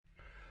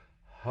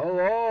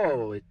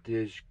Hello, it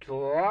is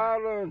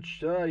Clarence.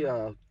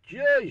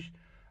 Jeez,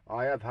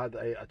 I have had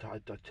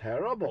a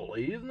terrible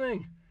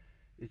evening.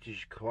 It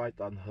is quite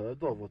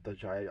unheard of,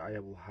 but I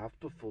will have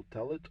to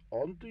foretell it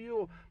onto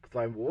you. But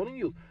I'm warning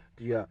you,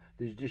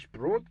 this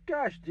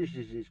broadcast, this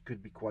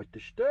could be quite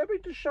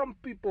disturbing to some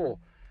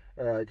people.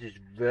 It is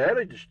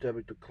very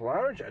disturbing to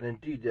Clarence, and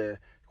indeed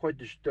quite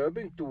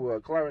disturbing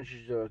to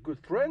Clarence's good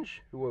friends,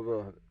 who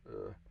have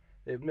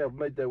they've now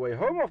made their way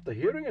home after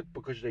hearing it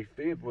because they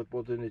feared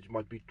what in it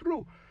might be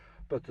true.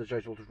 But as I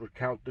will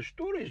recount the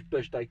story as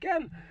best I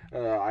can,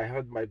 I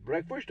had my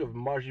breakfast of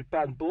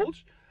marzipan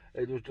balls.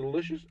 It was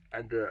delicious,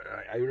 and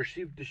I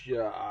received this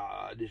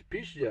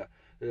piece.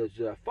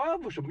 File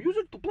for some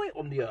music to play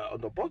on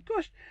the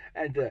podcast,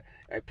 and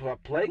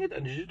playing it,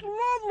 and this is a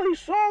lovely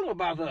song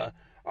about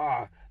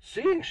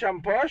seeing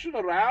some person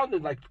around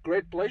in like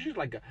great places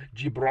like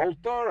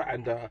Gibraltar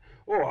and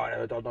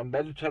on a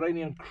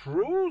Mediterranean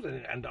cruise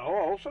and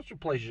all sorts of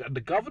places, and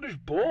the governor's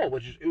ball,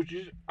 which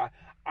is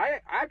I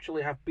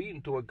actually have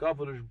been to a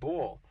governor's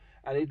ball.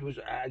 And it was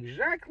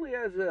exactly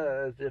as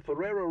the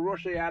Ferrero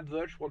Rocher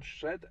adverts once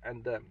said.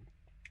 And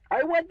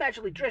I went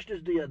actually dressed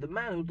as the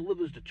man who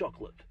delivers the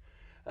chocolate.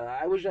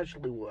 I was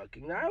actually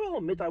working. Now, I will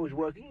admit I was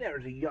working there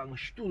as a young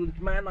student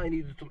man. I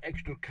needed some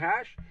extra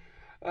cash.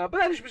 But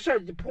that is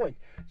beside the point.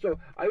 So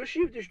I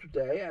received this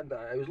today, and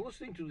I was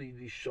listening to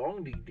the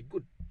song, the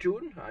good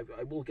tune.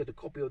 I will get a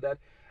copy of that.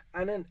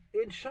 And then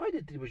inside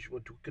it was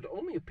what could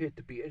only appear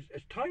to be a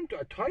time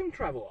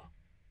traveler.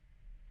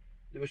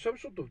 There was some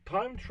sort of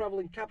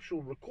time-traveling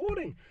capsule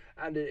recording,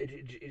 and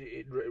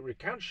it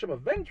recounts some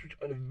events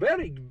in a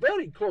very,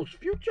 very close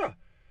future.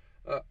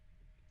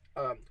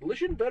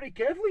 Listen very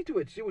carefully to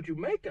it, see what you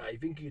make. I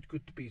think it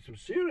could be some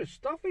serious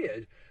stuff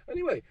here.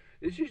 Anyway,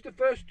 this is the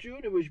first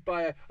tune. It was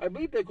by, I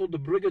believe they're called the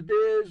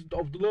Brigadiers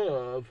of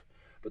Love,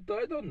 but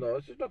I don't know.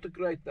 This is not a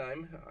great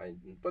name,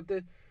 but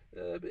it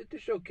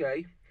is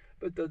okay.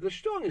 But the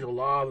song is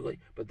lovely.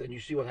 But then you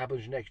see what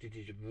happens next. It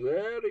is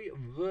very,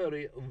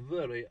 very,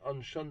 very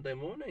on Sunday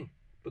morning.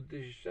 But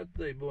this is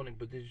Saturday morning.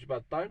 But this is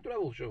about time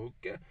travel. So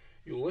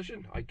you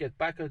listen. I get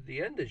back at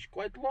the end. It's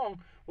quite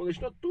long. Well, it's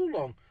not too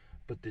long.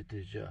 But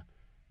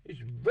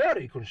it's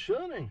very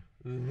concerning.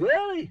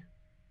 Very.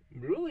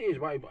 It really is.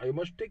 I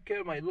must take care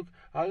of my look.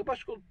 I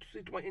must go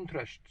see to my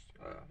interests.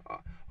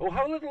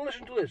 Have a little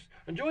listen to this.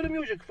 Enjoy the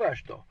music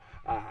first, though.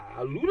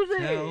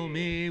 Tell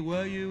me,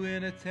 were you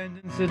in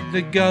attendance at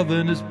the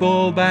governor's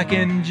ball back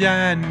in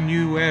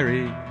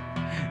January?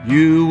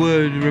 You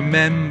would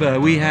remember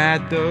we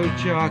had those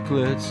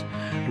chocolates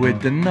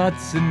with the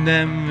nuts in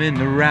them in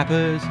the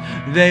wrappers.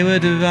 They were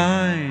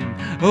divine.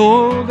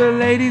 All the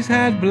ladies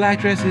had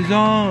black dresses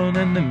on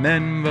and the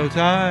men bow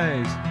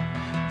ties.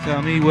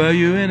 Tell me, were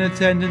you in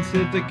attendance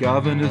at the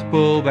governor's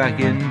ball back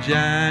in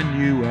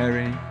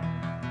January?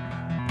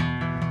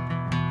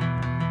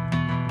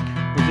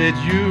 Was it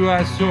you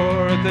I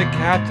saw at the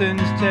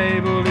captain's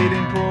table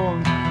eating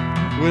prawns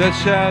with a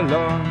shell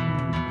on?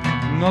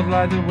 Not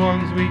like the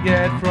ones we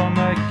get from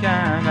a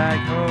can back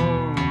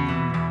home.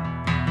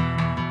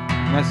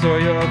 I saw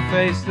your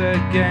face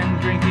again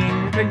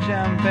drinking pink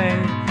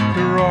champagne at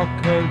the Rock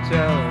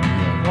Hotel,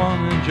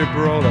 one in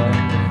Gibraltar.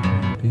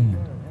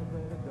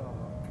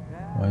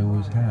 I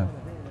always have.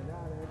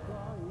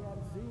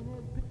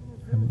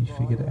 Haven't you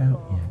figured it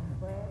out yet?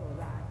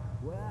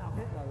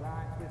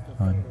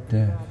 I'm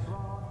deaf.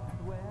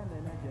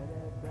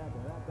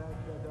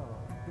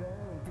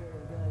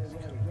 It's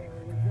coming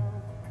for you.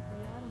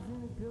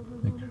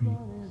 The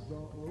creaks,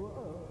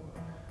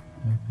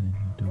 opening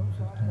the doors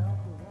of hell.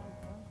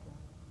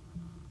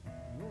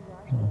 Not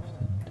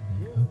often do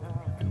they open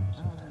the doors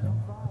of hell,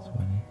 that's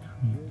why they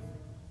creak.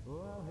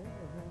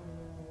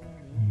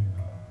 You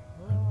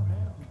are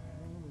real.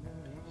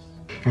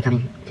 I'm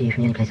coming to you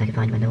from the only place I can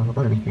find where no one will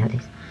bother me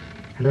nowadays.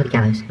 I'm below the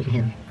gallows, you can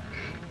hear them.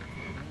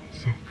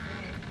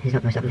 It's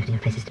not the most uplifting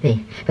of places to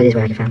be, but it is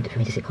where I can find for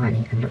me to sit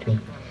quietly and not to be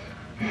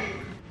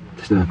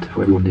disturbed.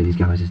 For everyone near these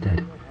gallows is dead.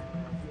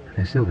 And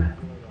they're still there.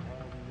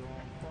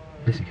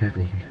 Listen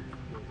carefully.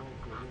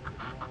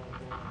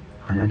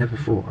 I never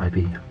thought I'd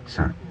be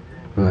sat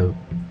below.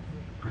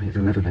 I think it's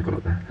 11 they've got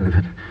up there.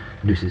 11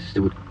 nooses,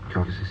 still with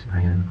carcasses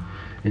hanging.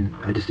 And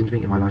I just didn't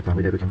think in my lifetime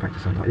we'd ever come back to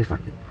something like this.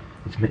 Like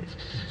it's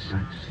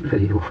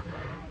really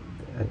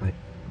like,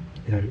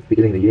 you know,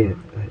 beginning of the year.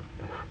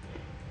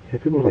 Yeah,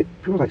 people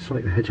like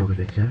Sonic the Hedgehog a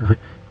bit, you know, like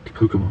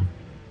Pokemon.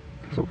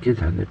 That's what kids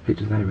had, their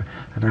pictures there,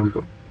 and now we've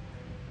got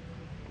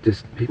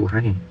just people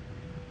hanging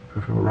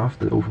from a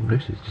rafter, all from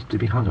nooses, just to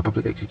be hung, a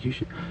public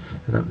execution,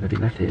 and they've been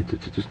left here to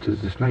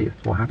display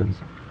what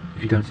happens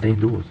if you don't stay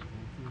indoors.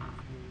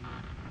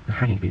 They're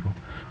hanging people,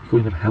 you're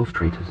calling them health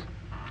traitors.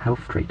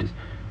 Health traitors.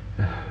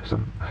 I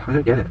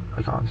don't get it,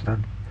 I can't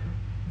understand.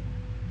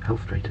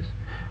 Health traitors.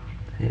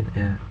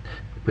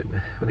 But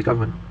when the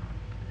government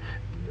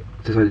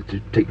decided to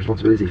take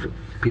responsibility for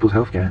people's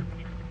healthcare,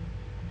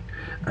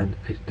 and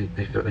they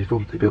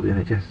built the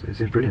NHS. It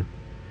seems brilliant,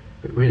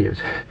 but really,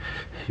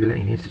 you're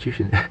letting the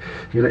institution,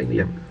 you're letting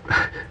the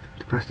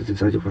bastards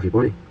inside your fucking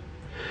body.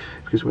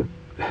 Because when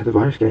the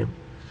virus came,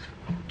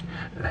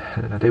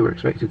 they were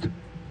expected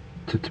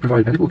to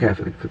provide medical care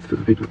for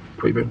the people of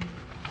Great Britain.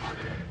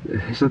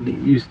 They suddenly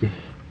used the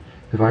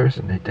virus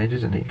and the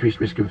dangers and the increased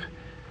risk of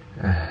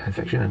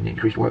infection and the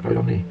increased workload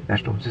on the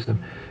national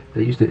system.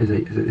 They used it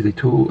as a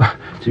tool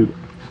to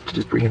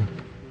just bring in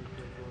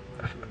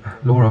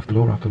law after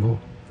law after law,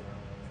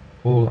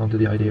 all under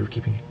the idea of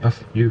keeping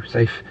you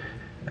safe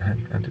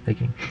and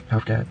making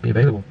healthcare be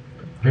available.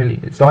 Really,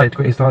 it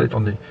started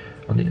on the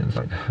it's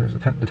like the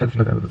 10th of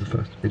November was the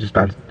first. They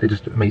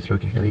just made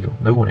smoking illegal.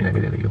 No warning, they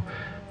made it illegal.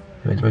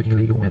 They made smoking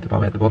illegal. We had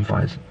the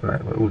bonfires.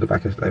 All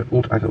tobacco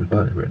was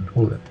burned in Britain.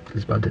 All of it. They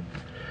just burned it.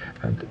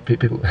 And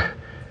people,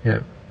 you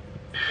know,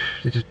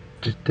 they did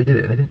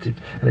it. They didn't.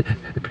 They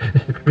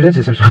presented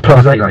it so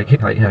blasé, like you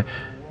know,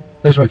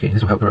 no smoking.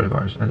 This will help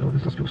coronavirus. And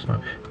lots of people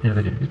smoke. You know,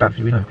 they do. It's bad for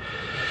you. We know.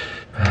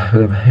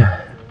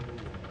 Yeah.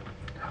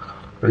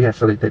 But yeah,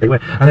 so they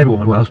went, and everyone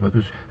went, well,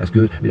 smokers, that's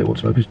good, we don't want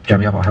smokers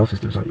jamming up our health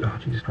system. It's like, oh,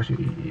 Jesus Christ,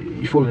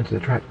 you fall into the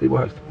trap. It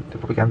works, the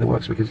propaganda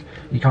works, because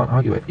you can't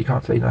argue it. You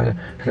can't say, no,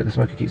 let the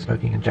smoker keep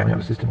smoking and jamming up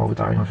the system while we're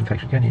dying of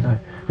infection, can you? No.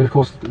 But of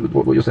course,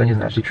 what you're saying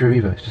isn't actually true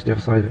either, it's just the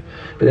other side of it.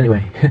 But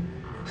anyway,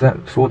 so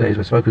that 4 days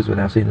where smokers were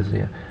now seen as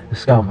the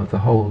scum of the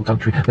whole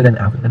country. But then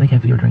they came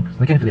for your drinks,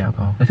 they came for the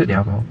alcohol, they took the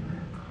alcohol.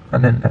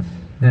 And then that's,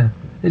 yeah.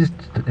 It's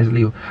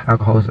illegal.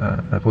 Alcohol is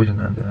poison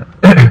and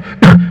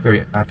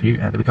very bad for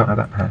you, and we can't have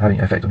that having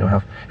an effect on your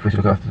health if we're to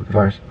look after the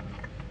virus.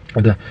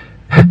 And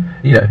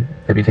you know,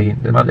 they've been taking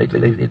the money,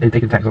 they've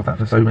taken tax off that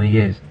for so many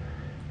years.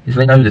 So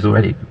they know this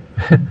already.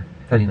 It's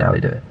only now they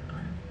do it.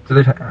 So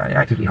they've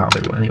actively harmed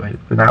everyone anyway.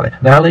 But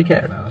now they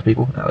care about us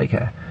people. Now they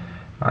care.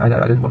 I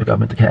didn't want the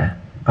government to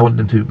care. I wanted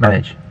them to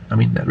manage. I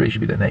mean, that really should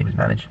be their name, is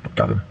manage, not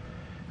govern.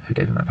 Who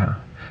gave them that power?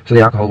 So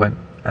the alcohol went,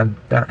 and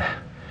that,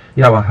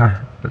 you know,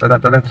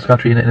 that left this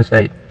country in a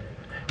state,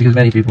 because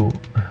many people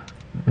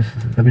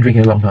have been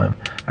drinking a long time,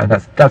 and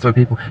that's why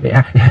people,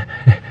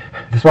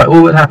 despite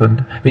all that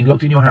happened, being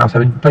locked in your house,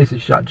 having places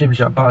shut, gyms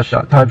shut, bars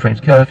shut, time frames,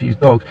 curfews,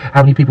 dogs,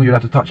 how many people you're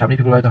allowed to touch, how many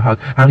people you're allowed to hug,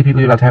 how many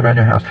people you're allowed to have around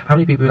your house, how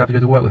many people you're allowed to go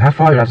to work with, how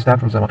far you're allowed to stand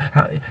from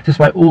someone,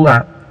 despite all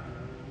that,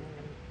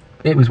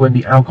 it was when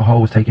the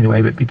alcohol was taken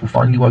away that people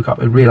finally woke up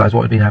and realised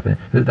what had been happening,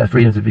 that their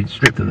freedoms had been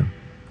stripped of them.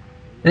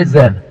 And it's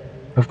then.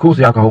 Of course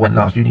the alcohol went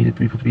last. You needed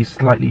people to be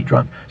slightly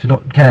drunk to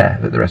not care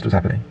that the rest was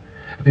happening.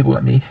 But people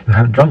like me, who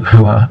haven't drunk for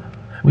a while,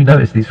 we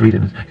notice these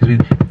freedoms, because we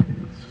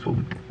sort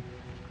of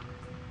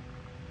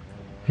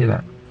hear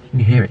that. You can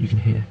hear it, you can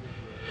hear.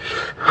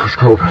 It's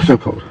cold, so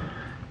cold.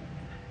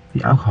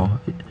 The alcohol,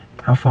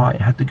 how far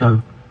it had to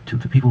go till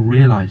the people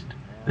realised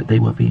that they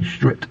were being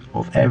stripped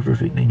of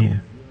everything they knew.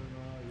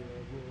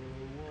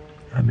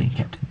 And being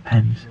kept in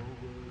pens.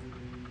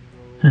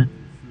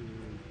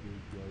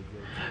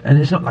 And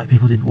it's not like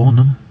people didn't warn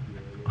them.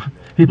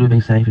 People have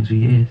been saying things for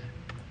years.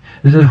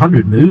 There's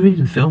 100 movies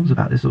and films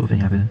about this sort of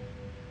thing happening.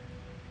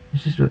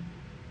 It's just that,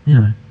 you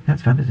know,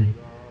 that's fantasy.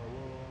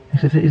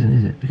 Except it isn't,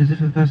 is it? Because if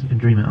a person can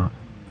dream it up,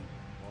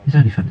 it's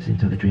only fantasy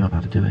until they dream up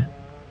how to do it.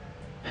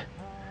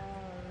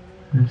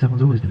 And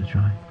someone's always going to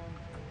try.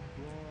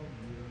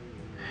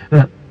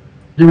 But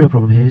the real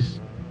problem here is,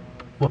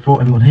 what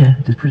brought everyone here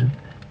to prison,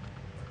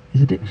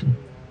 is addiction.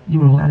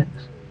 You were all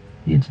addicts.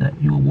 The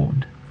internet, you were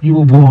warned. You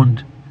were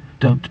warned.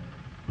 Don't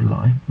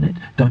rely on it.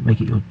 Don't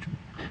make it your.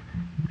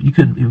 You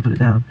couldn't even put it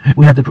down.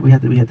 We had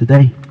the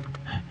day.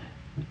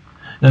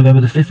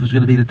 November the 5th was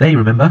going to be the day.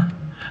 Remember,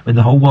 when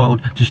the whole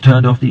world just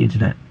turned off the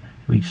internet.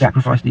 We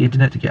sacrificed the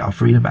internet to get our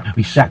freedom back.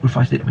 We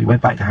sacrificed it, and we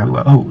went back to how we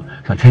were. Oh,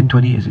 it's like 10,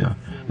 20 years ago.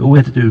 All we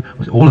had to do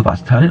was all of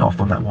us turn it off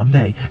on that one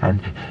day,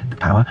 and the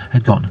power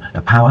had gone.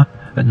 The power,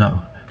 but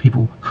no.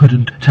 People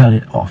couldn't turn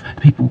it off.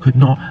 People could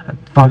not, at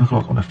 5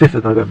 o'clock on the 5th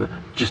of November,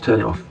 just turn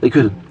it off. They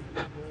couldn't.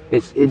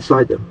 It's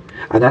inside them.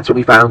 And that's when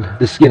we found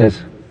the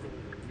Skinners.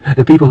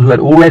 The people who had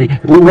already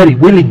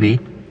willingly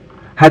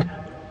had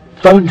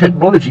phone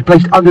technology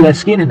placed under their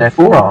skin in their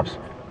forearms.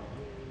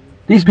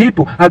 These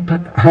people had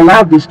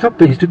allowed these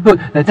companies to put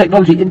their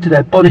technology into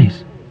their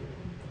bodies.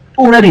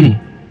 Already.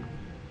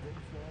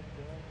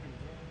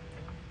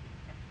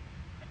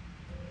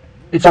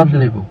 It's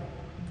unbelievable.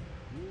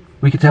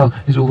 We could tell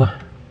it's all the...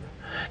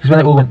 Because when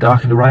it all went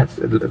dark in the riots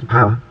of the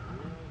power,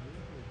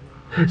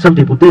 some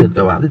people didn't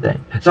go out, did they?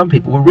 Some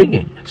people were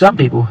ringing. Some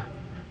people...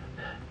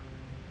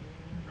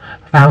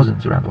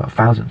 Thousands around the world.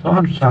 Thousands. Not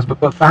hundreds of thousands,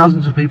 but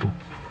thousands of people.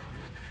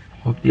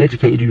 Of the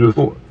educated, you would have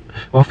thought,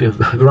 of a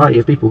variety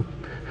of people,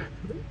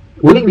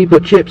 willingly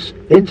put chips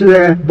into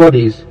their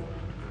bodies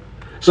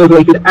so that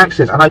they could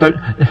access, and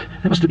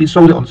they must have been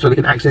sold it on so they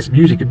could access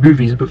music and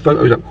movies and put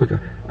photos up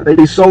quicker.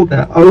 They sold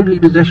their only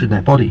possession,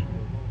 their body.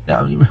 Their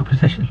only real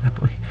possession, their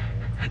body.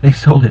 They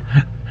sold it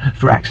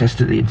for access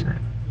to the internet.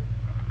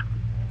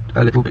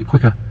 A little bit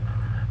quicker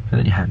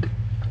than your hand.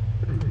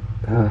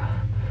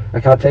 I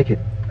can't take it.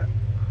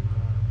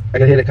 I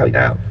can hear it coming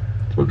down.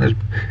 It's one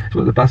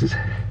of the buses.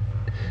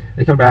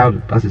 They come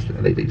round, buses,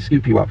 they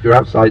scoop you up. You're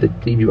outside, they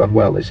deem you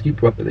unwell, they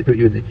scoop you up and they put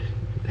you in the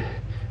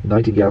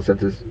Nightingale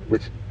centres,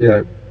 which, you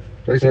know,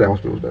 they say they're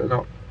hospitals, but they're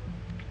not.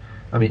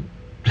 I mean,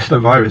 there's no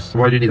virus, so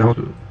why do you need a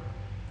hospital?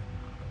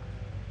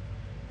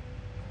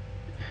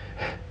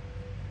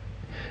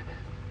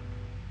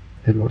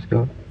 Everyone's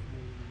gone.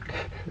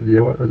 You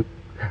know what?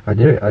 I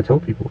knew it. I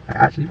told people. I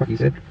actually fucking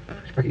said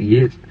fucking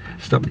years.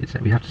 Stop the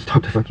internet. We have to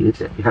stop the fucking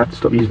internet. We have to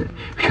stop using it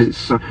because it's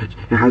so.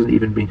 It hasn't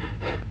even been.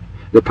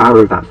 The power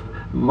of that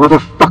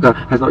motherfucker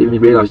has not even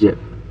been realised yet.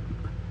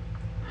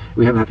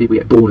 We haven't had people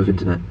get born with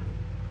internet.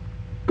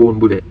 Born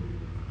with it.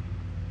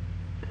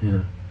 You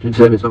know. It's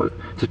not.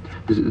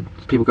 There's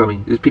people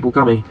coming. There's people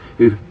coming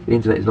who the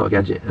internet is not a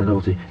gadget and a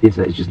novelty. The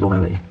internet is just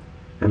normality.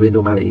 And with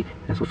normality,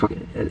 that's what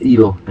fucking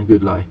evil and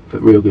good lie,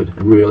 but real good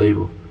and real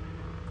evil.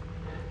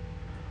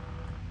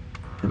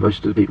 And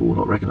most of the people will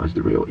not recognise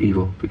the real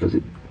evil because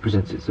it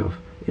presents itself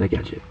in a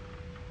gadget.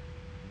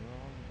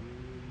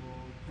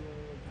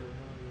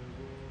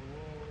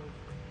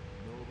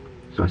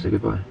 So I say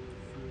goodbye.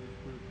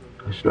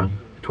 I strung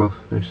 12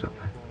 notes up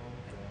there.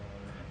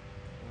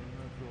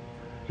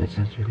 Makes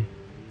sense, really.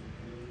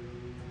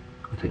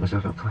 I'll take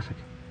myself out classic.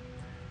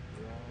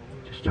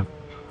 Just jump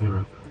with a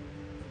rope.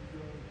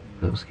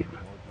 A little skip.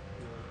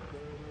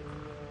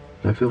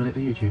 No filming it for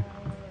YouTube.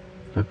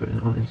 No putting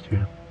it on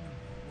Instagram.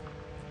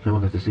 No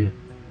one got to see it.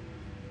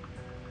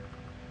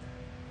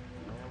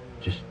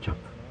 Just jump.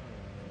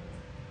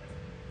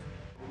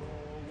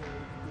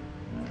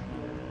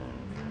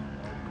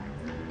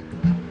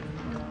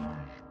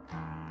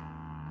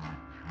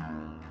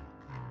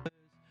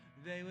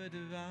 They were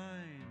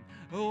divine.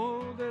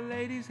 All the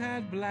ladies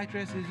had black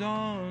dresses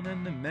on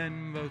and the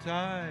men bow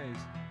ties.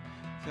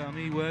 Tell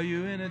me, were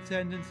you in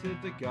attendance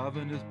at the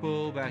governor's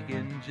ball back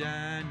in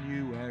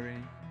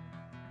January?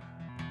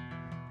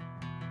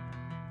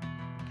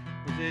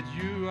 Was it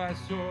you I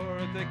saw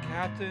at the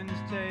captain's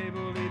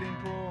table eating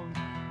prawns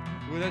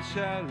with a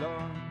shell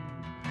on?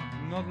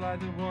 Not like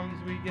the ones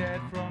we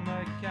get from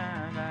a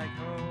can back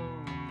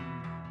home.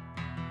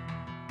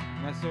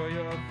 I saw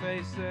your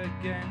face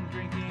again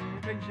drinking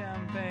pink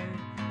champagne,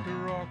 the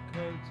Rock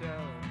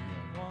Hotel,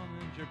 one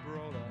in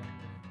Gibraltar.